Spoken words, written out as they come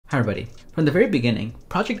Hi everybody. From the very beginning,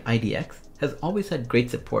 Project IDX has always had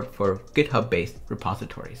great support for GitHub-based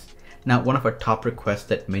repositories. Now, one of our top requests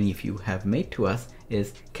that many of you have made to us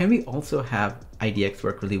is, can we also have IDX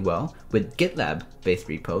work really well with Gitlab-based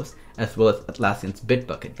repos, as well as Atlassian's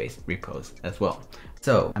Bitbucket-based repos as well?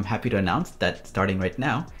 So I'm happy to announce that starting right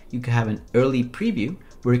now, you can have an early preview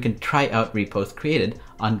where you can try out repos created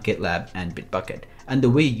on GitLab and Bitbucket. And the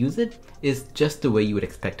way you use it is just the way you would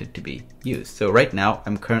expect it to be used. So right now,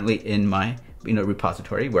 I'm currently in my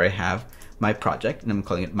repository where I have my project, and I'm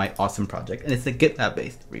calling it my awesome project, and it's a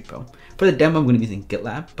GitLab-based repo. For the demo, I'm going to be using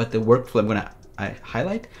GitLab, but the workflow I'm going to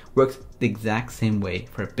highlight works the exact same way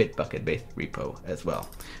for a Bitbucket-based repo as well.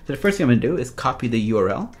 So the first thing I'm going to do is copy the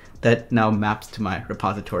URL that now maps to my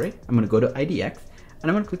repository. I'm going to go to IDX, and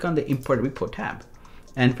I'm going to click on the Import Repo tab.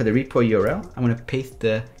 And for the repo URL, I'm going to paste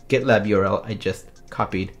the GitLab URL I just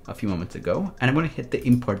copied a few moments ago, and I'm going to hit the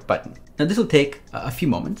import button. Now this will take a few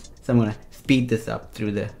moments, so I'm going to speed this up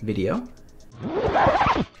through the video.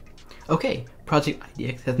 Okay, Project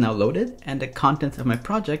IDX has now loaded, and the contents of my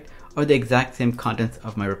project are the exact same contents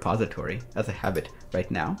of my repository as I have it right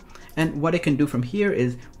now. And what I can do from here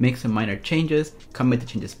is make some minor changes, commit the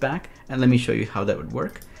changes back, and let me show you how that would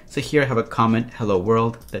work. So here I have a comment, hello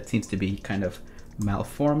world, that seems to be kind of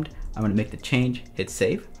malformed. I'm going to make the change, hit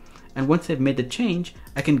save. And once I've made the change,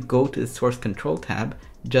 I can go to the source control tab,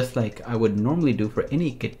 just like I would normally do for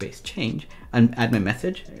any Git-based change, and add my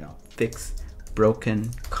message, fix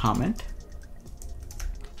broken comment.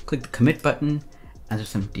 Click the commit button, answer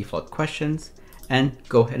some default questions, and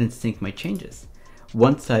go ahead and sync my changes.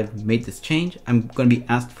 Once I've made this change, I'm going to be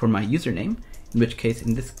asked for my username, in which case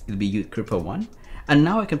in this it'll be Kripa1, and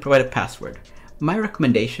now I can provide a password. My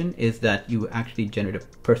recommendation is that you actually generate a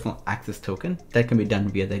personal access token that can be done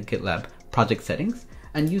via the GitLab project settings,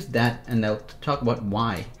 and use that, and I'll talk about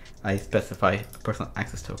why I specify a personal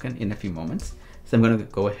access token in a few moments. So I'm going to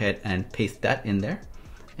go ahead and paste that in there.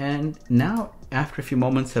 And now, after a few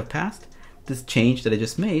moments have passed, this change that I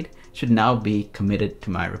just made should now be committed to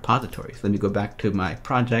my repository. So let me go back to my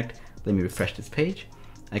project. Let me refresh this page.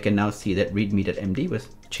 I can now see that readme.md was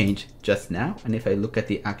changed just now. And if I look at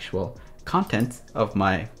the actual contents of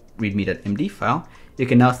my readme.md file, you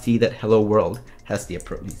can now see that hello world has the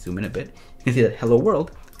appropriate, zoom in a bit, you can see that hello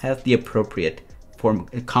world has the appropriate form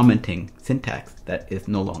commenting syntax that is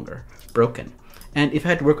no longer broken. And if I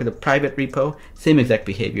had to work with a private repo, same exact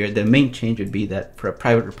behavior. The main change would be that for a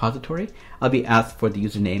private repository, I'll be asked for the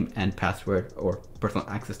username and password or personal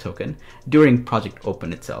access token during project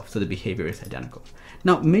open itself, so the behavior is identical.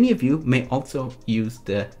 Now, many of you may also use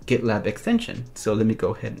the GitLab extension, so let me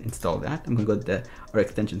go ahead and install that. I'm going to go to our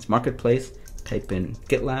extensions marketplace, type in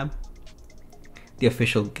GitLab. The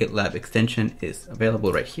official GitLab extension is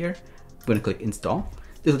available right here. I'm going to click install.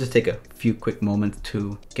 This will just take a few quick moments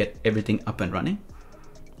to get everything up and running.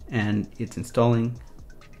 And it's installing.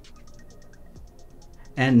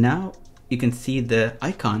 And now you can see the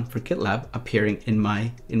icon for GitLab appearing in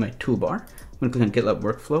my toolbar. I'm going to click on GitLab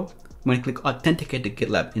workflow. I'm going to click authenticate to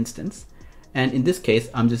GitLab instance. And in this case,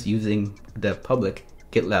 I'm just using the public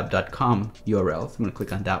gitlab.com URL. So I'm going to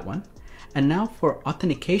click on that one. And now for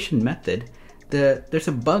authentication method, there's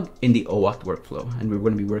a bug in the OAuth workflow, and we're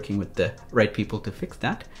going to be working with the right people to fix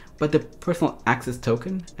that. But the personal access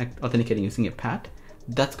token, authenticating using a PAT,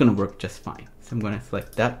 that's going to work just fine. So I'm going to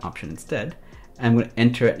select that option instead. And I'm going to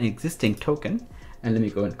enter an existing token, and let me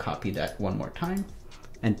go and copy that one more time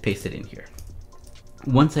and paste it in here.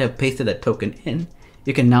 Once I have pasted that token in,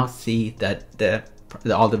 you can now see that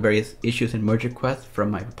all the various issues and merge requests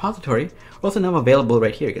from my repository are also now available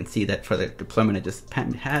right here. You can see that for the deployment I just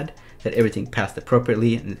had, that everything passed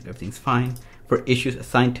appropriately and everything's fine. For issues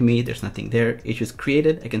assigned to me, there's nothing there. Issues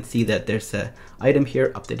created, I can see that there's an item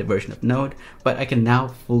here, updated version of Node, but I can now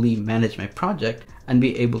fully manage my project and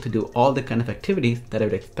be able to do all the kind of activities that I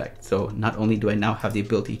would expect. So not only do I now have the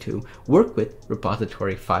ability to work with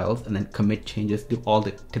repository files and then commit changes, do all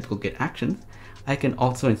the typical Git actions, I can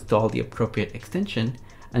also install the appropriate extension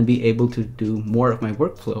and be able to do more of my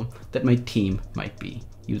workflow that my team might be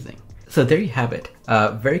using. So there you have it,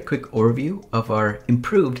 a very quick overview of our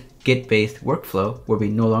improved Git-based workflow, where we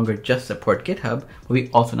no longer just support GitHub, but we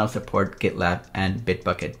also now support GitLab and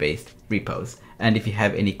Bitbucket-based repos. And if you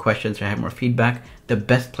have any questions or have more feedback, the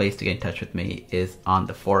best place to get in touch with me is on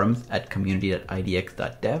the forums at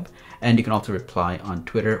community.idx.dev. And you can also reply on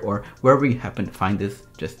Twitter, or wherever you happen to find this,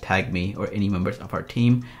 just tag me or any members of our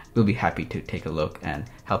team. We'll be happy to take a look and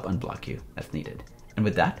help unblock you as needed. And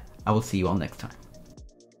with that, I will see you all next time.